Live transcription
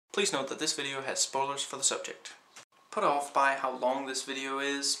Please note that this video has spoilers for the subject. Put off by how long this video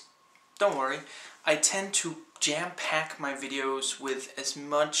is? Don't worry, I tend to jam-pack my videos with as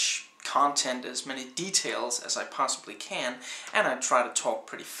much content, as many details as I possibly can, and I try to talk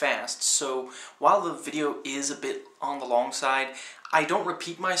pretty fast, so while the video is a bit on the long side, I don't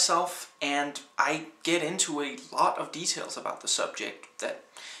repeat myself, and I get into a lot of details about the subject that,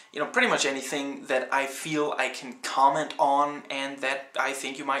 pretty much anything that I feel I can comment on and that I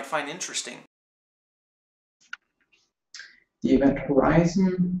think you might find interesting. The Event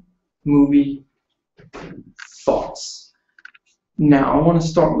Horizon movie thoughts. Now, I want to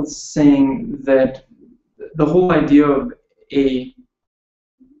start with saying that the whole idea of a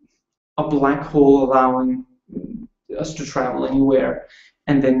black hole allowing us to travel anywhere,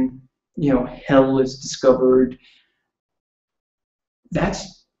 and then, hell is discovered,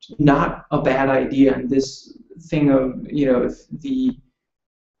 that's not a bad idea. And this thing of, if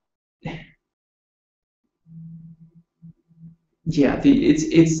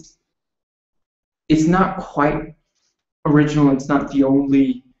it's not quite original. It's not the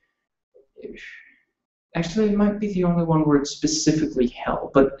only. Actually, it might be the only one where it's specifically hell.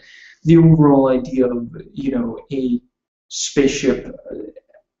 But the overall idea of a spaceship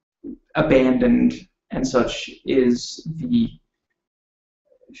abandoned and such is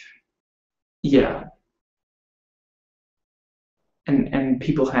and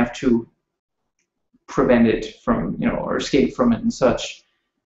people have to prevent it from, or escape from it and such.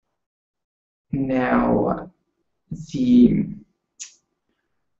 Now,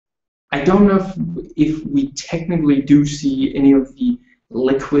 I don't know if we technically do see any of the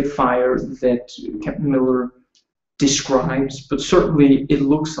liquid fire that Captain Miller describes, but certainly it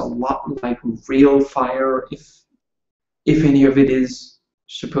looks a lot like real fire, if any of it is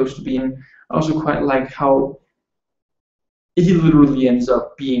supposed to be. And I also quite like how he literally ends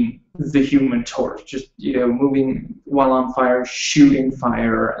up being the Human Torch, just moving while on fire, shooting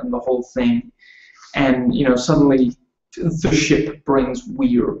fire, and the whole thing. And suddenly the ship brings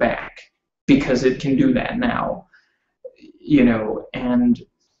Weir back because it can do that now. And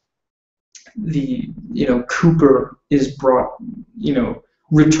the Cooper is brought,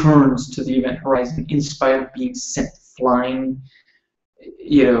 returns to the Event Horizon in spite of being sent flying,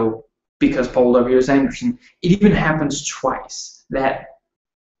 because Paul W.S. Anderson. It even happens twice.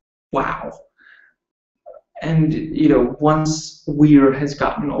 Wow. And once Weir has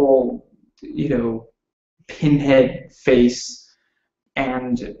gotten all pinhead face,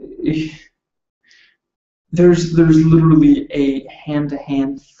 and there's literally a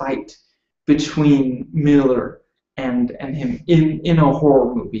hand-to-hand fight between Miller and him in a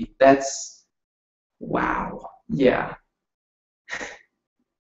horror movie. That's wow. Yeah.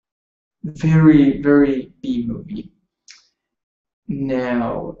 Very, very B movie.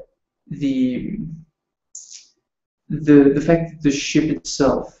 Now, the fact that the ship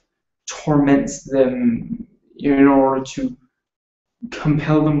itself torments them in order to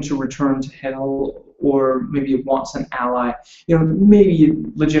compel them to return to hell, or maybe it wants an ally. Maybe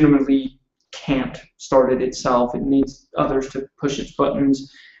it legitimately can't start it itself. It needs others to push its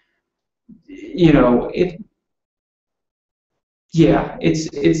buttons.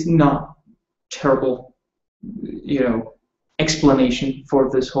 It's not terrible, explanation for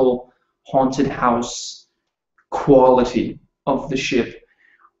this whole haunted house quality of the ship.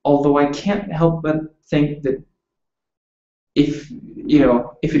 Although I can't help but think that if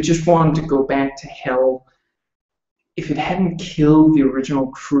it just wanted to go back to hell, if it hadn't killed the original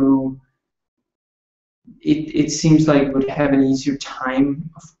crew, it seems like it would have an easier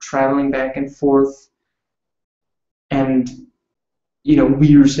time of traveling back and forth. And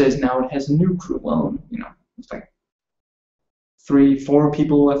Weir says now it has a new crew. Well, it's like 3-4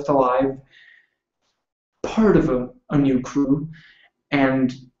 people left alive, part of a new crew,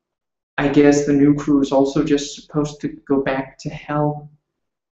 and I guess the new crew is also just supposed to go back to hell.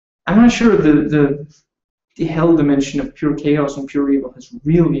 I'm not sure the hell dimension of pure chaos and pure evil has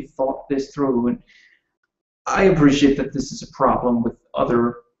really thought this through, and I appreciate that this is a problem with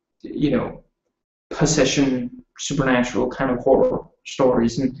other, possession, supernatural kind of horror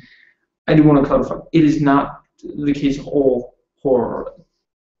stories, and I do want to clarify, it is not the case of all horror.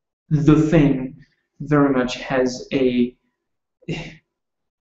 The Thing very much has a...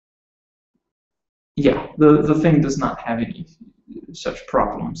 the Thing does not have any such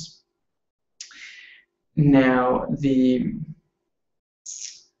problems. Now,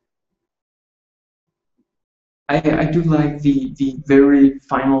 I do like the very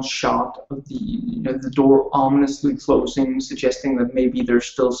final shot of the door ominously closing, suggesting that maybe there's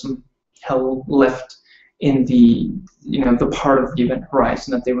still some hell left in the the part of the event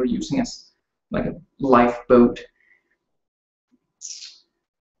horizon that they were using as like a lifeboat.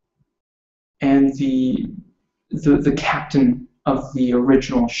 And the captain of the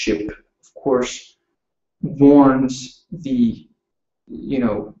original ship, of course, warns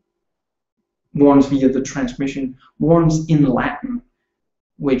warns via the transmission, warns in Latin,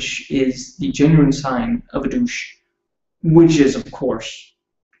 which is the genuine sign of a douche, which is, of course,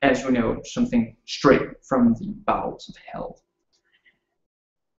 as we know, something straight from the bowels of hell.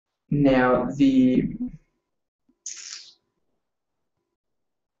 Now,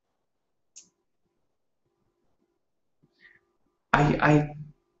 I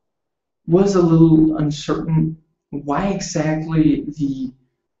was a little uncertain why exactly the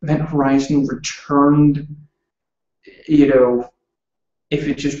event horizon returned, if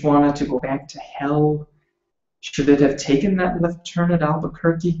it just wanted to go back to hell. Should it have taken that left turn at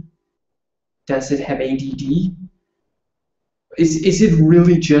Albuquerque? Does it have ADD? Is it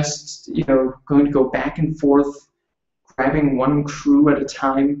really just, going to go back and forth, grabbing one crew at a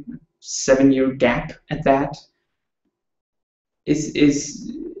time, 7-year gap at that? Is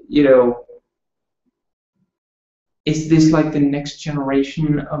this like the next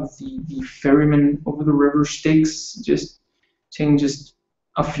generation of the ferryman over the river Styx, just taking just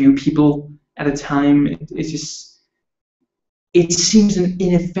a few people at a time? It seems an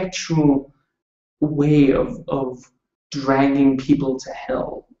ineffectual way of dragging people to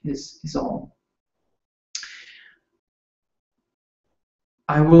hell, is all.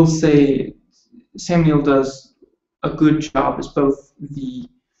 I will say Sam Neill does a good job as both the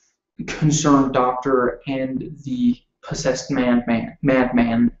concerned doctor and the possessed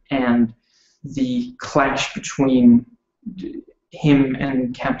madman, and the clash between him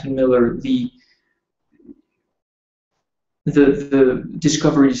and Captain Miller, the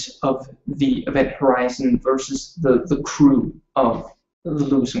discoveries of the Event Horizon versus the crew of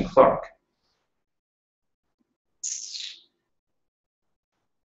Lewis and Clark.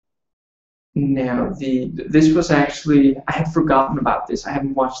 Now, this was actually, I had forgotten about this. I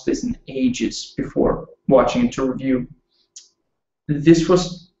haven't watched this in ages before watching it to review. This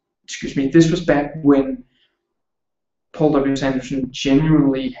was back when Paul W. Sanderson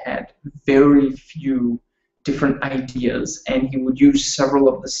genuinely had very few different ideas, and he would use several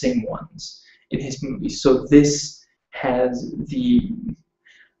of the same ones in his movies. So this has the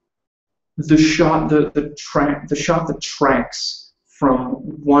shot that tracks from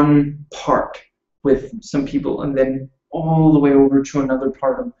one part with some people and then all the way over to another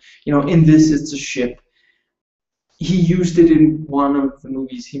part of, in this it's a ship. He used it in one of the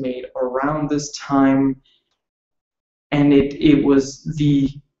movies he made around this time, and it was the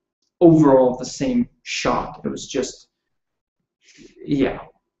overall the same shot. It was just, yeah.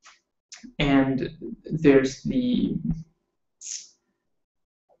 And there's the,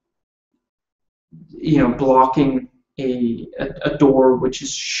 blocking a door which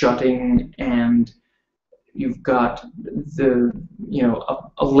is shutting, and you've got the,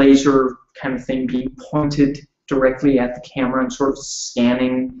 a laser kind of thing being pointed directly at the camera and sort of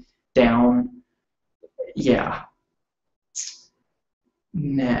scanning down. Yeah.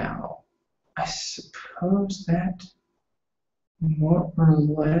 Now, I suppose that more or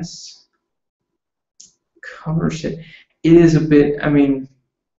less covers it. It is a bit,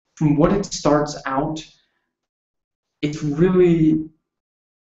 from what it starts out, it's really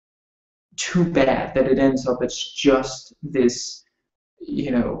too bad that it ends up it's just this,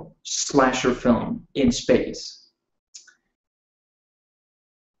 slasher film in space.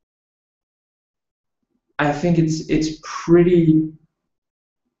 I think it's pretty.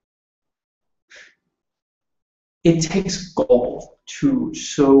 It takes gall to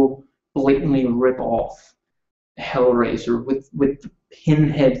so blatantly rip off Hellraiser with the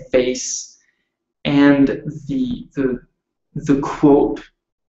pinhead face and the quote,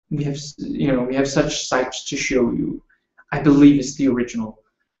 we have such sights to show you, I believe is the original.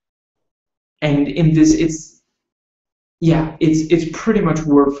 And in this it's pretty much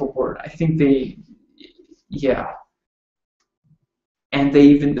word for word. I think and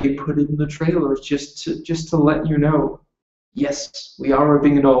they put it in the trailers just to let you know, yes, we are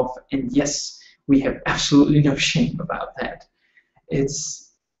ripping it off, and yes, we have absolutely no shame about that.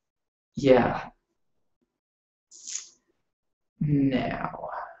 It's, yeah. Now,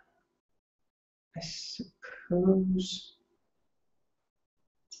 I suppose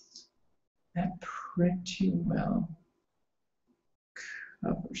that pretty well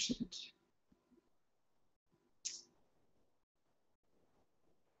covers it.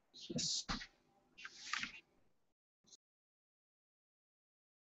 Yes.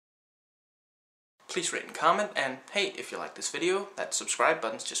 please rate and comment, and hey, if you like this video, that subscribe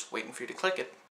button's just waiting for you to click it.